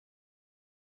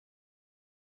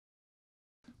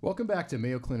Welcome back to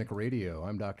Mayo Clinic Radio.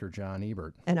 I'm Dr. John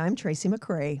Ebert. And I'm Tracy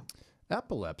McCrae.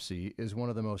 Epilepsy is one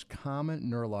of the most common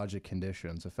neurologic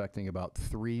conditions affecting about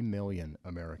 3 million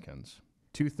Americans.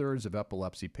 2/3 of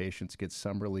epilepsy patients get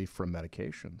some relief from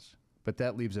medications, but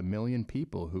that leaves 1 million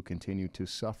people who continue to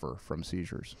suffer from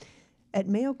seizures. At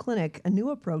Mayo Clinic, a new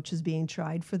approach is being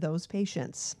tried for those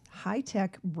patients.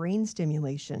 High-tech brain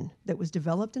stimulation that was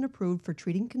developed and approved for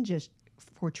treating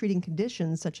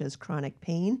conditions such as chronic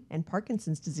pain and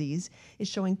Parkinson's disease is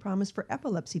showing promise for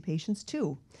epilepsy patients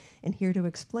too. And here to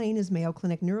explain is Mayo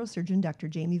Clinic neurosurgeon Dr.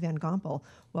 Jamie Van Gompel.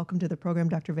 Welcome to the program,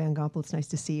 Dr. Van Gompel. It's nice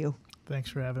to see you. Thanks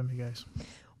for having me, guys.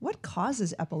 What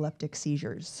causes epileptic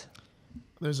seizures?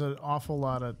 There's an awful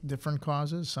lot of different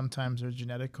causes. Sometimes there's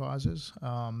genetic causes.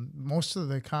 Most of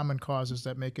the common causes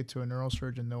that make it to a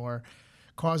neurosurgeon, though, are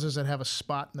causes that have a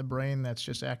spot in the brain that's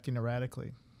just acting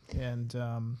erratically. And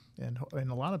in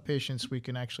a lot of patients, we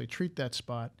can actually treat that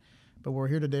spot. But what we're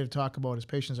here today to talk about is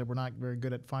patients that we're not very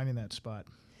good at finding that spot.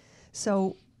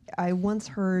 So I once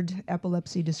heard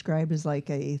epilepsy described as like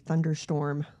a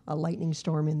thunderstorm, a lightning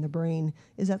storm in the brain.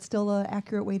 Is that still an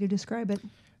accurate way to describe it?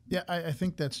 Yeah, I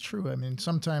think that's true. I mean,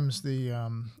 sometimes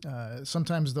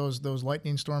sometimes those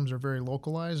lightning storms are very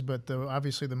localized, but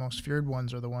obviously the most feared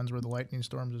ones are the ones where the lightning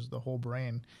storms is the whole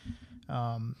brain.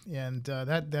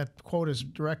 That quote is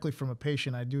directly from a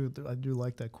patient. I do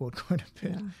like that quote quite a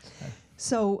bit. Yeah.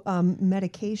 So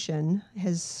medication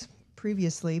has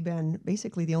previously been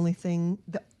basically the only thing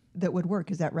that would work.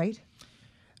 Is that right?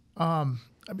 I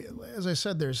mean, as I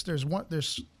said, there's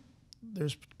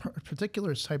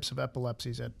particular types of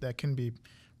epilepsies that can be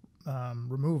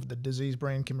removed. The diseased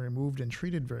brain can be removed and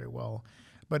treated very well.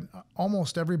 But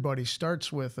almost everybody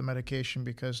starts with a medication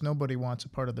because nobody wants a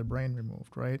part of their brain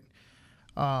removed, right?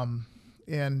 And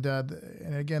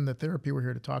again, the therapy we're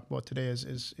here to talk about today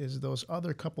is those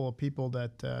other couple of people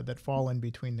that fall in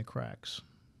between the cracks.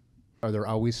 Are there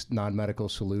always non-medical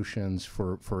solutions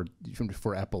for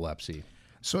epilepsy?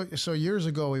 So years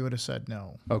ago, we would have said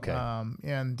no. Okay.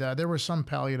 There were some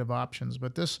palliative options,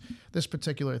 but this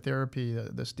particular therapy,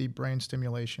 this deep brain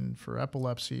stimulation for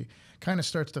epilepsy, kind of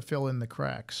starts to fill in the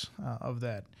cracks of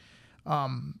that.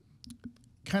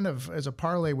 Kind of as a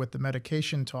parlay with the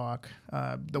medication talk,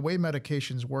 the way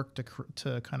medications work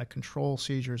to kind of control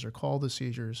seizures or call the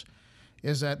seizures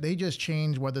is that they just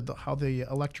change how the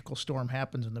electrical storm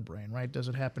happens in the brain, right? Does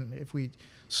it happen if we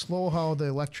slow how the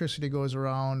electricity goes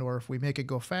around, or if we make it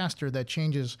go faster, that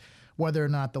changes whether or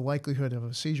not the likelihood of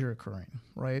a seizure occurring,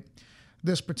 right?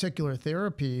 This particular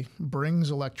therapy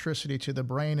brings electricity to the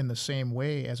brain in the same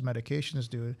way as medications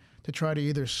do to try to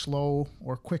either slow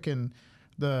or quicken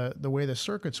the way the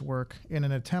circuits work in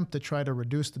an attempt to try to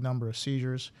reduce the number of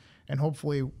seizures, and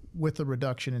hopefully with the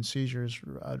reduction in seizures,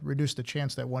 reduce the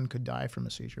chance that one could die from a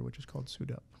seizure, which is called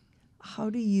SUDEP. How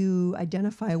do you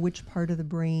identify which part of the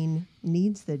brain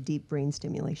needs the deep brain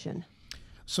stimulation?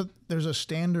 So there's a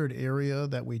standard area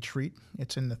that we treat.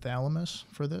 It's in the thalamus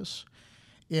for this.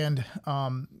 And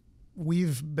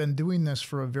we've been doing this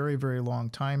for a very, very long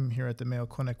time here at the Mayo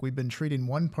Clinic. We've been treating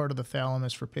one part of the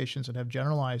thalamus for patients that have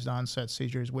generalized onset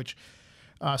seizures, which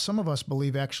some of us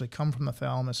believe actually come from the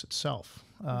thalamus itself.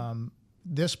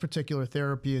 This particular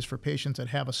therapy is for patients that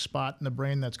have a spot in the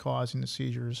brain that's causing the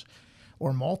seizures,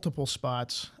 or multiple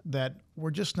spots that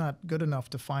we're just not good enough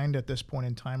to find at this point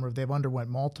in time, or if they've underwent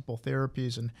multiple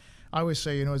therapies. And I always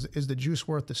say, is the juice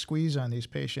worth the squeeze on these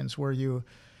patients, where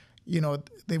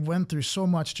they went through so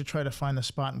much to try to find the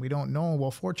spot and we don't know.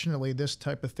 Well, fortunately, this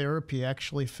type of therapy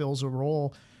actually fills a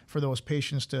role for those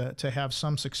patients to have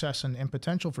some success and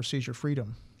potential for seizure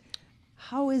freedom.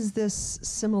 How is this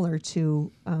similar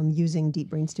to using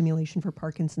deep brain stimulation for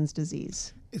Parkinson's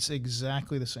disease? It's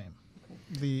exactly the same.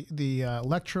 The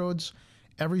electrodes,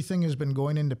 everything has been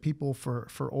going into people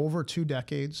for over 2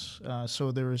 decades.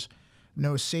 So there's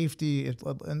no safety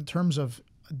in terms of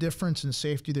difference in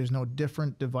safety. There's no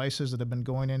different devices that have been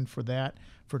going in for that,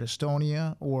 for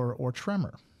dystonia or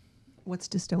tremor. What's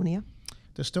dystonia?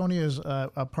 Dystonia is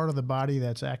a part of the body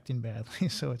that's acting badly,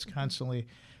 so it's constantly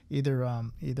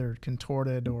either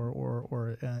contorted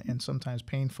or and sometimes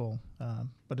painful,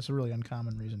 but it's a really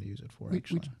uncommon reason to use it for,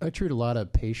 actually. I treat a lot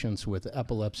of patients with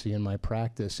epilepsy in my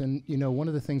practice, and one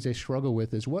of the things they struggle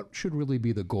with is what should really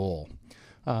be the goal.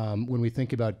 When we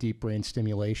think about deep brain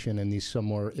stimulation and these some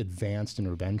more advanced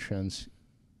interventions,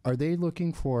 are they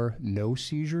looking for no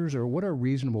seizures, or what are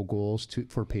reasonable goals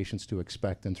for patients to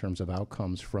expect in terms of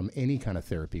outcomes from any kind of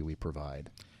therapy we provide?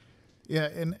 Yeah,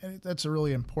 and that's a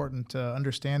really important to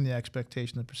understand the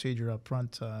expectation of the procedure up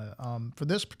front. For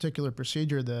this particular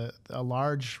procedure, a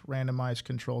large randomized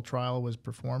control trial was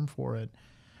performed for it.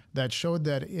 that showed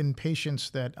that in patients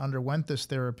that underwent this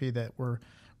therapy that were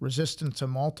resistant to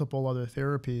multiple other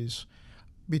therapies,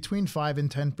 between 5 and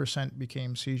 10%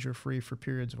 became seizure-free for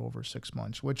periods of over 6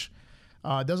 months, which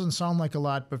doesn't sound like a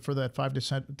lot, but for that 5 to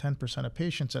 10% of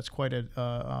patients, that's quite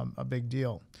a big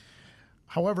deal.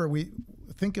 However, we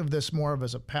think of this more of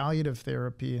as a palliative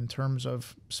therapy in terms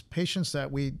of patients that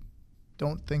we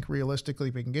don't think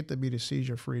realistically we can get to be to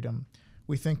seizure freedom.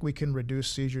 We think we can reduce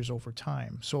seizures over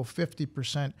time. So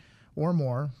 50% or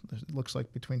more, it looks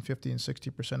like between 50 and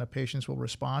 60% of patients will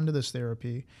respond to this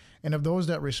therapy. And of those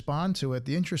that respond to it,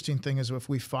 the interesting thing is if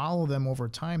we follow them over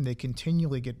time, they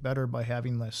continually get better by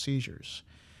having less seizures.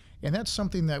 And that's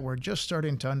something that we're just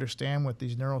starting to understand with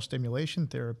these neurostimulation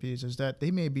therapies, is that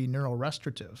they may be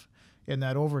neurorestorative, and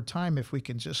that over time, if we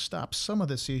can just stop some of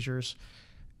the seizures,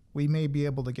 we may be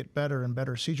able to get better and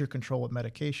better seizure control with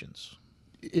medications.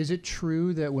 Is it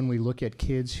true that when we look at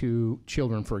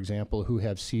children, for example, who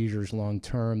have seizures long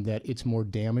term, that it's more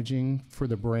damaging for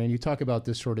the brain? You talk about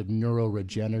this sort of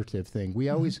neuroregenerative thing. We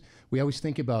always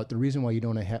think about the reason why you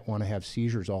don't want to have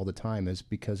seizures all the time is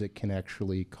because it can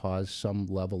actually cause some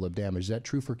level of damage. Is that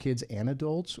true for kids and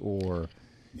adults, or?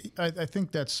 I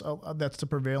think that's the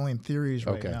prevailing theories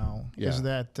right now. Yeah. Is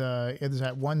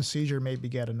that one seizure may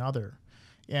beget another.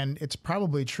 And it's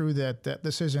probably true that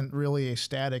this isn't really a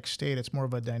static state. It's more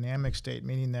of a dynamic state,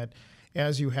 meaning that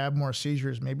as you have more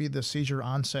seizures, maybe the seizure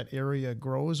onset area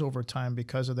grows over time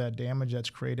because of that damage that's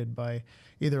created by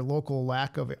either local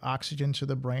lack of oxygen to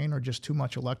the brain or just too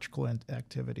much electrical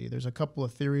activity. There's a couple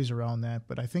of theories around that,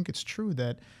 but I think it's true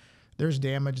that there's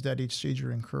damage that each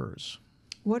seizure incurs.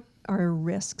 What are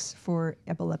risks for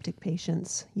epileptic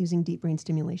patients using deep brain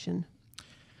stimulation?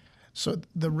 So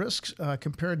the risks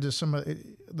compared to some of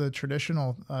the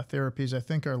traditional therapies, I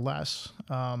think, are less.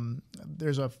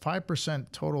 There's a 5%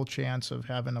 total chance of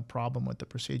having a problem with the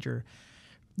procedure.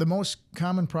 The most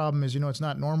common problem is, it's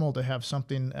not normal to have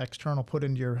something external put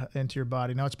into your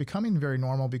body. Now it's becoming very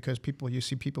normal because you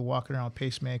see people walking around with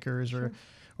pacemakers or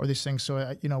these things.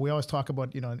 So, we always talk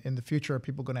about, in the future, are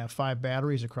people going to have 5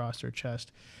 batteries across their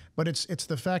chest? But it's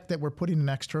the fact that we're putting an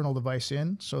external device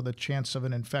in, so the chance of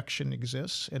an infection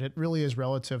exists. And it really is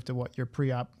relative to what your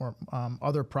pre-op or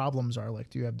other problems are, like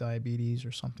do you have diabetes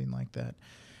or something like that.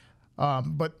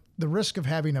 But the risk of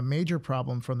having a major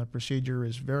problem from the procedure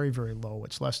is very, very low.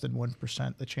 It's less than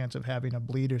 1%, the chance of having a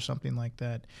bleed or something like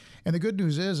that. And the good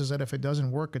news is that if it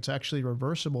doesn't work, it's actually a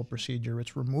reversible procedure.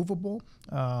 It's removable.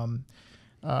 And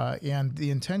the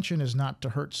intention is not to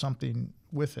hurt something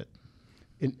with it.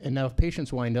 And now if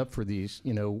patients wind up for these,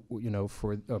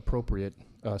 for appropriate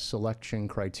selection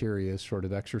criteria sort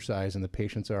of exercise, and the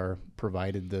patients are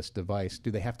provided this device, do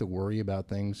they have to worry about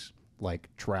things like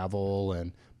travel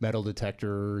and metal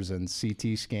detectors and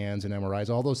CT scans and MRIs?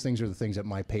 All those things are the things that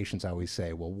my patients always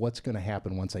say, well, what's going to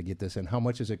happen once I get this in? How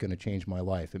much is it going to change my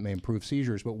life? It may improve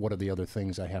seizures, but what are the other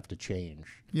things I have to change?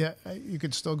 Yeah, you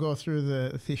could still go through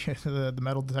the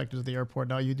metal detectors at the airport.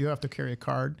 Now, you do have to carry a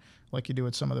card like you do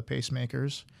with some of the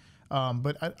pacemakers.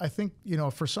 But I think,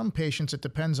 for some patients, it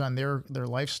depends on their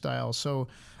lifestyle. So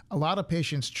a lot of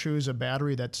patients choose a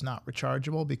battery that's not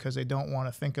rechargeable because they don't want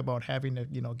to think about having to,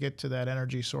 get to that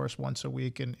energy source once a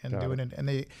week and doing it. And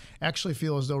they actually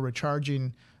feel as though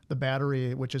recharging the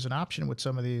battery, which is an option with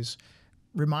some of these,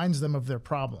 reminds them of their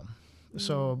problem.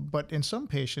 So, but in some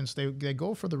patients, they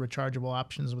go for the rechargeable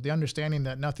options with the understanding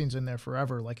that nothing's in there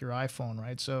forever, like your iPhone,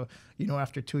 right? So,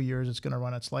 after 2 years, it's going to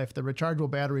run its life. The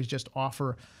rechargeable batteries just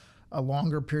offer a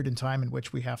longer period in time in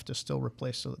which we have to still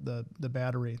replace the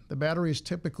battery. The batteries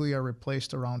typically are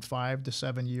replaced around 5 to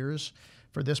 7 years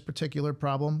for this particular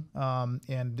problem,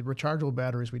 and the rechargeable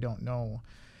batteries we don't know.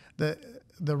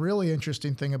 The really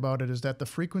interesting thing about it is that the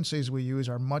frequencies we use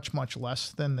are much, much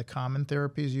less than the common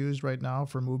therapies used right now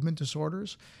for movement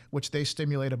disorders, which they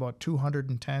stimulate about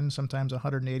 210, sometimes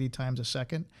 180 times a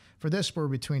second. For this, we're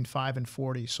between 5 and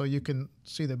 40. So you can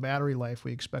see the battery life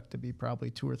we expect to be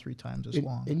probably 2 or 3 times as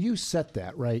long. And you set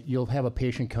that, right? You'll have a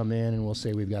patient come in and we'll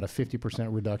say, we've got a 50%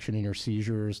 reduction in your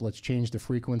seizures. Let's change the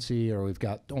frequency, or we've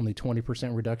got only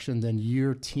 20% reduction. Then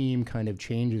your team kind of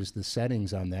changes the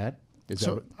settings on that.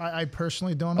 I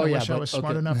personally don't. I wish I was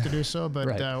smart enough to do so, but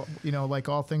right. Like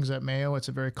all things at Mayo, it's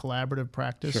a very collaborative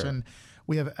practice, sure. And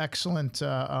we have excellent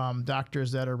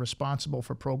doctors that are responsible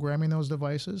for programming those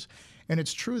devices. And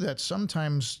it's true that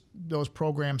sometimes those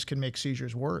programs can make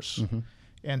seizures worse, mm-hmm.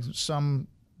 and some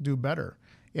do better.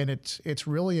 And it's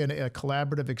really a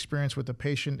collaborative experience with the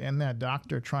patient and that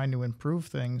doctor trying to improve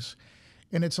things.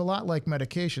 And it's a lot like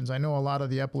medications. I know a lot of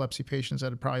the epilepsy patients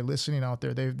that are probably listening out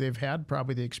there, they've had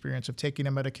probably the experience of taking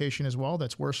a medication as well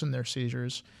that's worsened their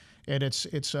seizures. And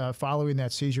it's following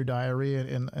that seizure diary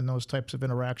and those types of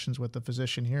interactions with the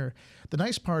physician here. The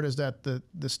nice part is that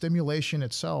the stimulation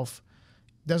itself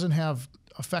doesn't have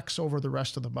effects over the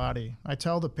rest of the body. I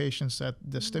tell the patients that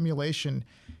the stimulation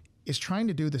is trying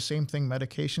to do the same thing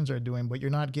medications are doing, but you're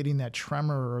not getting that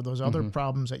tremor or those other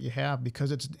problems that you have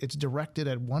because it's directed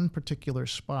at one particular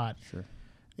spot. Sure.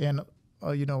 And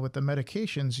with the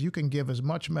medications, you can give as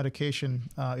much medication.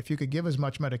 If you could give as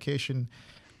much medication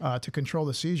to control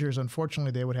the seizures,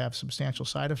 unfortunately, they would have substantial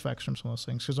side effects from some of those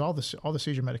things because all the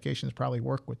seizure medications probably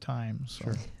work with time. So.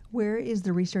 Sure. Where is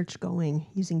the research going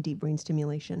using deep brain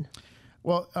stimulation?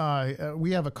 Well,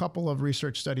 we have a couple of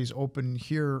research studies open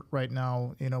here right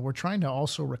now. We're trying to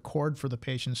also record for the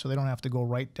patients so they don't have to go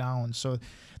right down. So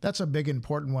that's a big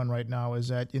important one right now is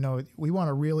that, we want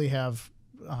to really have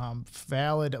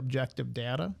valid objective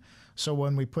data. So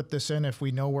when we put this in, if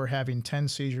we know we're having 10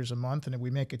 seizures a month and if we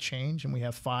make a change and we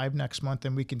have 5 next month,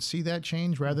 then we can see that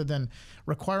change rather than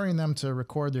requiring them to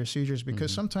record their seizures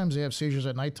because sometimes they have seizures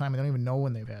at nighttime and they don't even know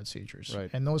when they've had seizures. Right.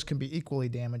 And those can be equally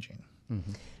damaging.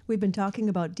 Mm-hmm. We've been talking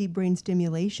about deep brain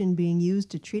stimulation being used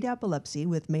to treat epilepsy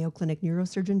with Mayo Clinic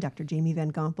neurosurgeon Dr. Jamie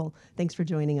Van Gompel. Thanks for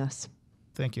joining us.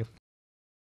 Thank you.